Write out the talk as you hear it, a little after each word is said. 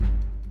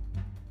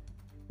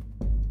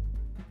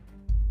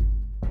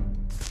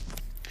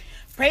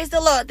Praise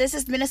the Lord. This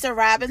is Minister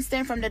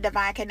Robinson from the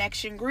Divine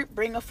Connection Group,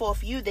 bringing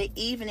forth you the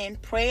evening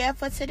prayer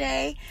for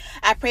today.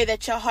 I pray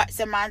that your hearts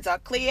and minds are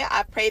clear.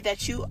 I pray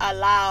that you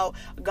allow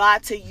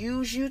God to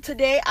use you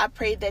today. I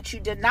pray that you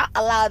did not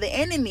allow the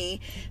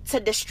enemy to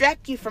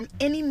distract you from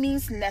any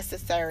means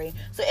necessary.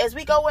 So as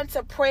we go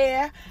into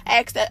prayer, I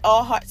ask that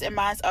all hearts and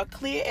minds are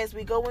clear as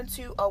we go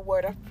into a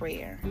word of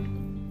prayer.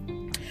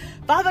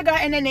 Father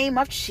God, in the name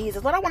of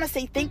Jesus, Lord, I want to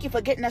say thank you for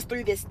getting us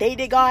through this day,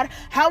 dear God.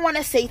 I want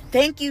to say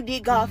thank you,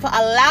 dear God, for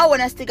allowing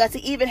us, dear God, to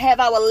even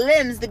have our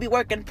limbs to be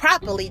working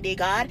properly, dear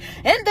God.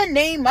 In the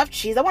name of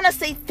Jesus, I want to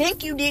say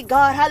thank you, dear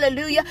God,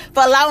 hallelujah,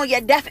 for allowing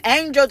your death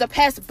angel to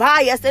pass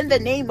by us in the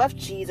name of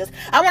Jesus.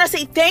 I want to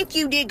say thank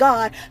you, dear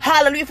God,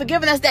 hallelujah, for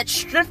giving us that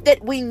strength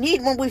that we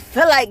need when we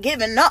feel like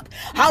giving up.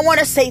 I want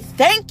to say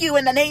thank you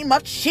in the name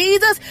of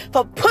Jesus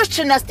for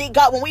pushing us, dear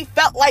God, when we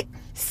felt like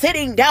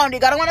sitting down, dear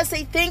God. I want to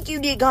say thank you,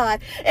 dear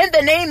God, in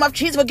the name of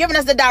Jesus, for giving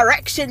us the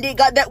direction, dear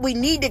God, that we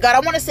need, dear God. I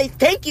want to say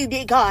thank you,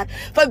 dear God,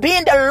 for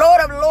being the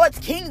Lord of Lords,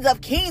 Kings of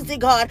Kings, dear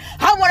God.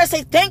 I want to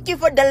say thank you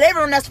for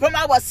delivering us from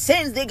our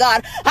sins, dear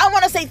God. I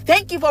want to say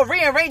thank you for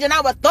rearranging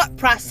our thought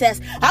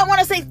process. I want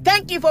to say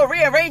thank you for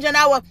rearranging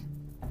our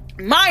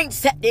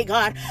mindset, dear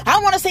God.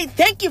 I want to say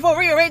thank you for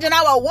rearranging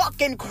our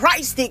walk in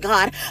Christ, dear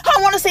God. I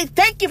want to say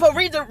thank you for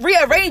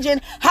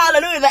rearranging,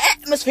 hallelujah, the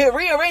atmosphere,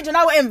 rearranging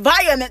our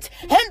environment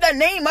in the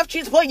name of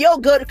Jesus for your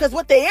good, because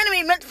what the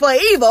enemy meant for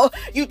evil,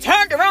 you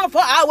turned around for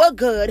our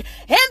good.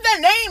 In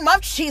the name of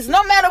Jesus,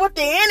 no matter what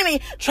the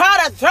enemy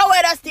try to throw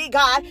at us, dear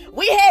God,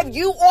 we have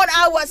you on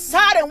our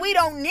side and we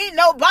don't need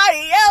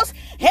nobody else.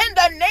 In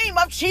the name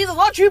of Jesus,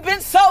 Lord, you've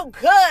been so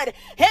good.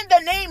 In the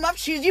name of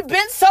Jesus, you've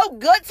been so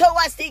good to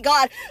us, dear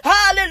God.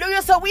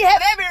 Hallelujah. So we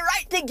have every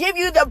right to give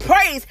you the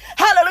praise.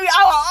 Hallelujah.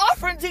 Our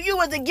offering to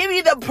you is to give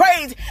you the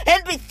praise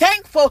and be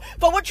thankful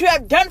for what you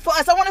have done for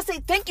us. I want to say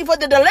thank you for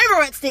the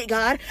deliverance, dear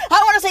God.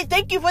 I want to say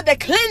thank you for the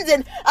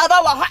cleansing of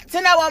our hearts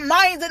and our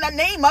minds in the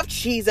name of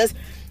Jesus.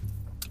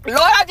 Lord,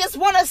 I just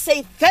want to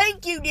say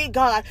thank you, dear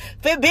God,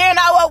 for being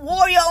our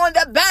warrior on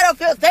the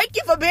battlefield. Thank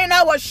you for being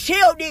our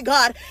shield, dear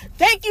God.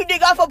 Thank you, dear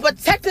God, for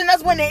protecting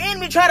us when the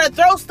enemy try to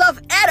throw stuff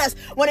at us,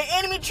 when the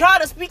enemy try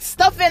to speak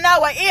stuff in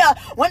our ear,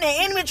 when the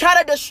enemy try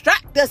to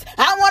distract us.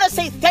 I want to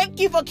say thank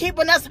you for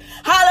keeping us,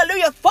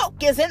 hallelujah,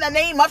 focused in the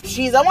name of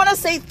Jesus. I want to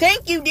say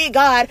thank you, dear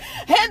God,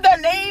 in the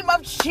name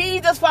of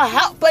Jesus, for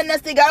helping us,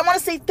 dear God. I want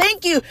to say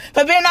thank you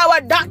for being our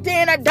doctor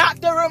in a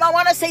doctor room. I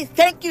want to say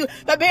thank you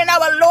for being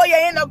our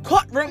lawyer in the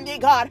courtroom, dear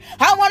God.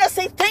 I want to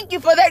say thank you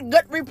for that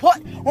good report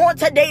on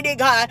today, dear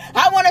God.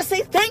 I want to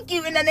say thank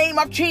you in the name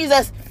of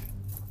Jesus.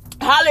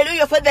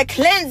 Hallelujah, for the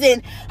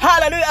cleansing,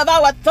 hallelujah, of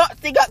our thoughts,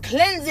 dear God,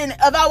 cleansing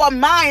of our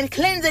mind,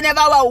 cleansing of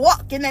our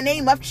walk in the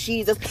name of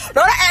Jesus.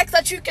 Lord, I ask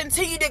that you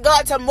continue, dear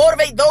God, to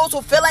motivate those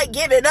who feel like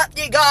giving up,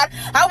 dear God.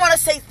 I want to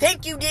say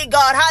thank you, dear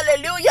God,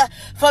 hallelujah,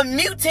 for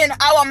muting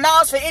our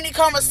mouths for any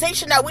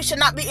conversation that we should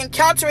not be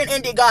encountering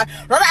in, dear God.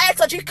 Lord, I ask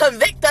that you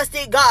convict us,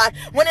 dear God,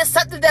 when it's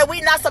something that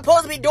we're not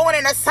supposed to be doing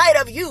in the sight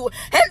of you.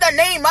 In the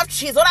name of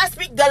Jesus, Lord, I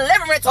speak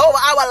deliverance over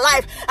our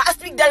life. I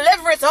speak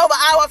deliverance over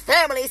our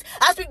families.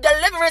 I speak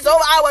deliverance over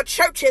our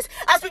churches.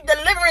 I speak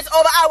deliverance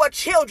over our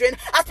children.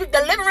 I speak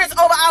deliverance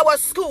over our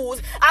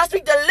schools. I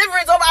speak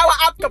deliverance over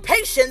our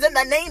occupations in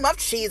the name of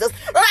Jesus.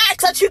 Lord, I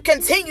ask that you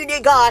continue, dear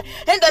God,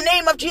 in the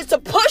name of Jesus, to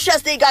push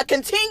us, dear God.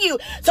 Continue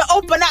to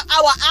open up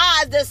our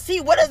eyes to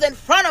see what is in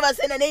front of us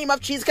in the name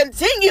of Jesus.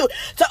 Continue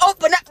to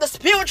open up the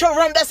spiritual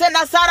room that's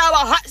inside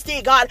our hearts,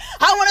 dear God.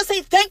 I want to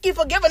say thank you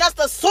for giving us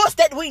the source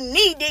that we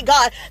need, dear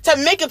God, to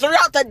make it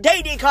throughout the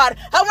day, dear God.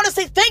 I want to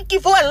say thank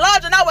you for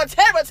enlarging our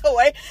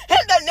territory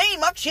in the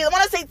name of Jesus. I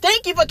want to say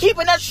thank you for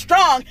keeping us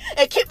strong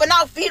and keeping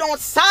our feet on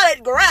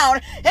solid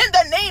ground in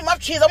the name of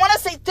Jesus. I want to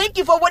say thank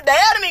you for what the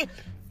enemy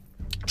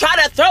try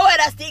to throw at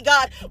us, dear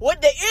God. What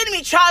the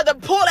enemy try to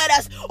pull at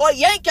us or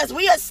yank us,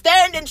 we are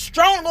standing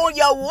strong on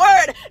your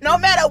word. No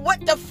matter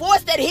what the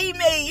force that he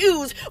may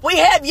use, we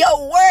have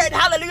your word,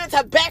 hallelujah,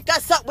 to back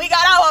us up. We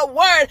got our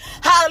word,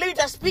 hallelujah,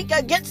 to speak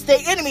against the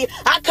enemy.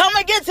 I come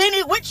against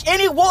any witch,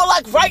 any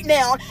warlock right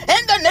now in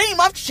the name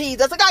of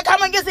Jesus. I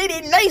come against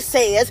any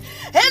naysayers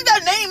in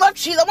the name of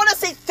Jesus. I want to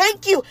say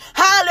thank you,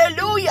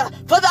 hallelujah,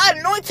 for the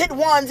anointed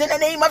ones in the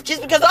name of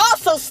Jesus, because it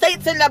also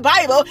states in the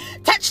Bible,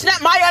 touch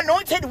not my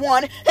anointed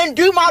one and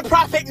do my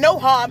prophet no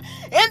harm.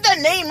 In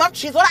the name of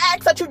Jesus, Lord, I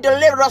ask that you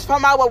deliver us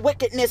from our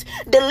wickedness,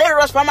 deliver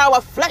us from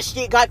our flesh,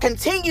 dear God.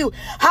 Continue,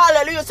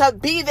 hallelujah, to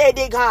be there,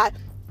 dear God.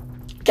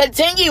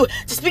 Continue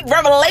to speak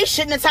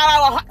revelation inside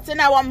our hearts and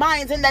our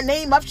minds in the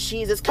name of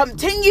Jesus.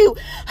 Continue,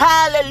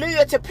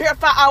 hallelujah, to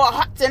purify our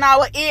hearts and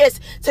our ears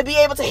to be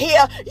able to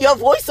hear your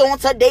voice on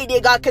today,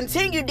 dear God.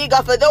 Continue, dear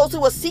God, for those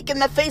who are seeking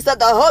the face of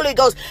the Holy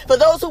Ghost, for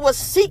those who are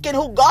seeking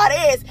who God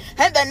is,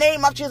 in the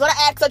name of Jesus,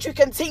 I ask that you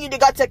continue, dear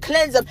God, to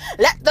cleanse them.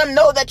 Let them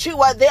know that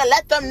you are there.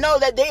 Let them know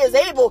that they is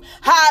able,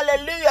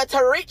 hallelujah,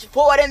 to reach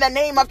forward in the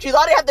name of Jesus.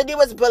 All they have to do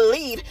is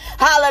believe,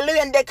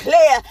 hallelujah, and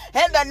declare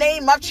in the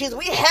name of Jesus.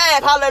 We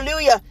have,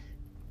 hallelujah,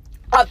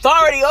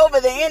 authority over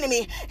the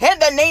enemy. In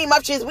the name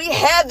of Jesus, we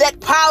have that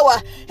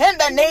power. In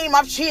the name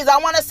of Jesus, I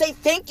want to say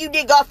thank you,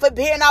 dear God, for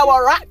being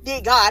our rock,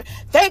 dear God.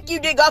 Thank you,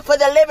 dear God, for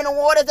the living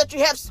waters that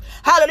you have,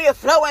 hallelujah,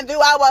 flowing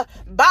through our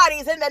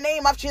bodies. In the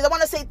name of Jesus, I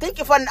want to say thank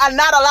you for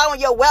not allowing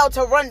your well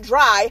to run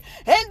dry.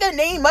 In the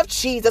name of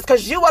Jesus,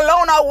 because you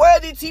alone are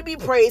worthy to be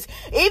praised.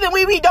 Even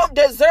when we don't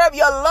deserve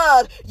your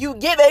love, you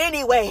give it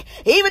anyway.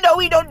 Even though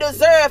we don't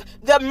deserve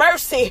the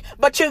mercy,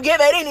 but you give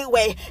it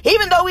anyway.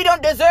 Even though we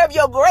don't deserve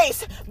your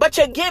grace, but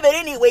you give it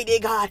anyway, dear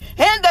God.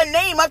 In the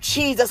name of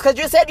Jesus, because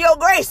you said your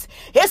grace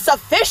is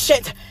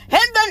sufficient. In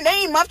the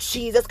name of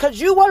Jesus,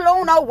 because you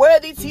alone are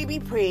worthy to be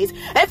praised.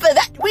 And for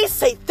that, we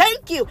say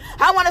thank you.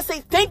 I want to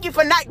say thank you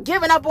for not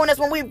giving up on us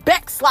when we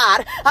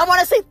backslide. I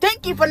want to say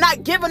thank you for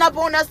not giving up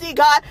on us, dear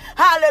God.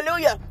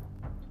 Hallelujah.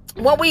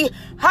 When we,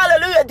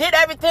 hallelujah, did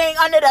everything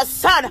under the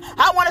sun.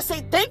 I want to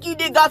say thank you,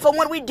 dear God, for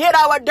when we did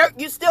our dirt,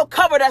 you still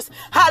covered us,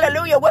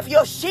 hallelujah, with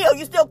your shield.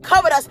 You still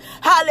covered us,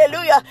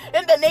 hallelujah,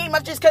 in the name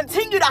of just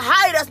continue to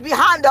hide us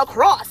behind the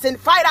cross and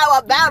fight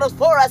our battles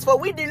for us, for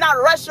we did not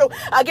wrestle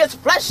against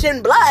flesh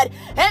and blood.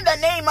 In the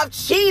name of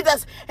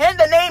Jesus,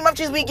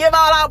 we give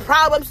all our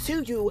problems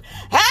to you.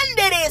 And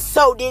it is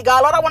so, dear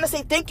God. Lord, I want to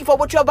say thank you for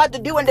what you're about to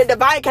do in the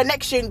Divine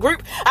Connection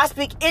group. I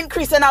speak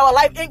increase in our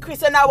life,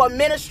 increase in our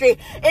ministry,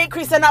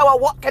 increase in our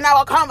walk and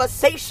our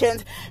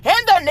conversations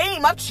in the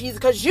name of Jesus,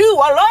 because you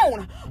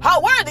alone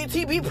are worthy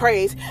to be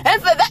praised. And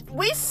for that,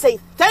 we say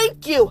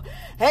thank you.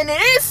 And it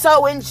is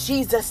so in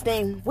Jesus'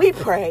 name we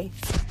pray.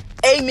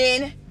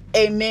 Amen,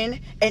 amen,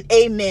 and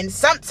amen.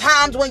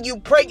 Sometimes when you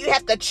pray, you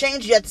have to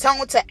change your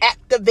tone to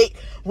activate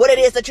what it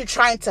is that you're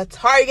trying to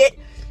target.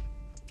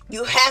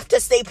 You have to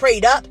stay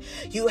prayed up.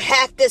 You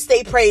have to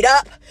stay prayed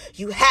up.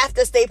 You have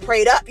to stay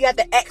prayed up. You have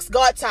to ask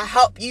God to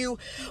help you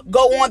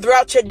go on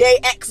throughout your day.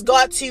 Ask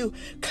God to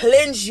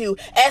cleanse you.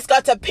 Ask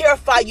God to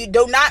purify you.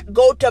 Do not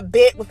go to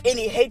bed with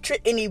any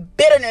hatred, any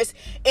bitterness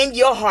in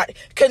your heart.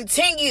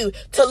 Continue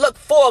to look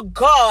for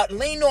God.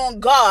 Lean on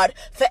God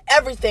for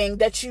everything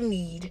that you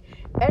need.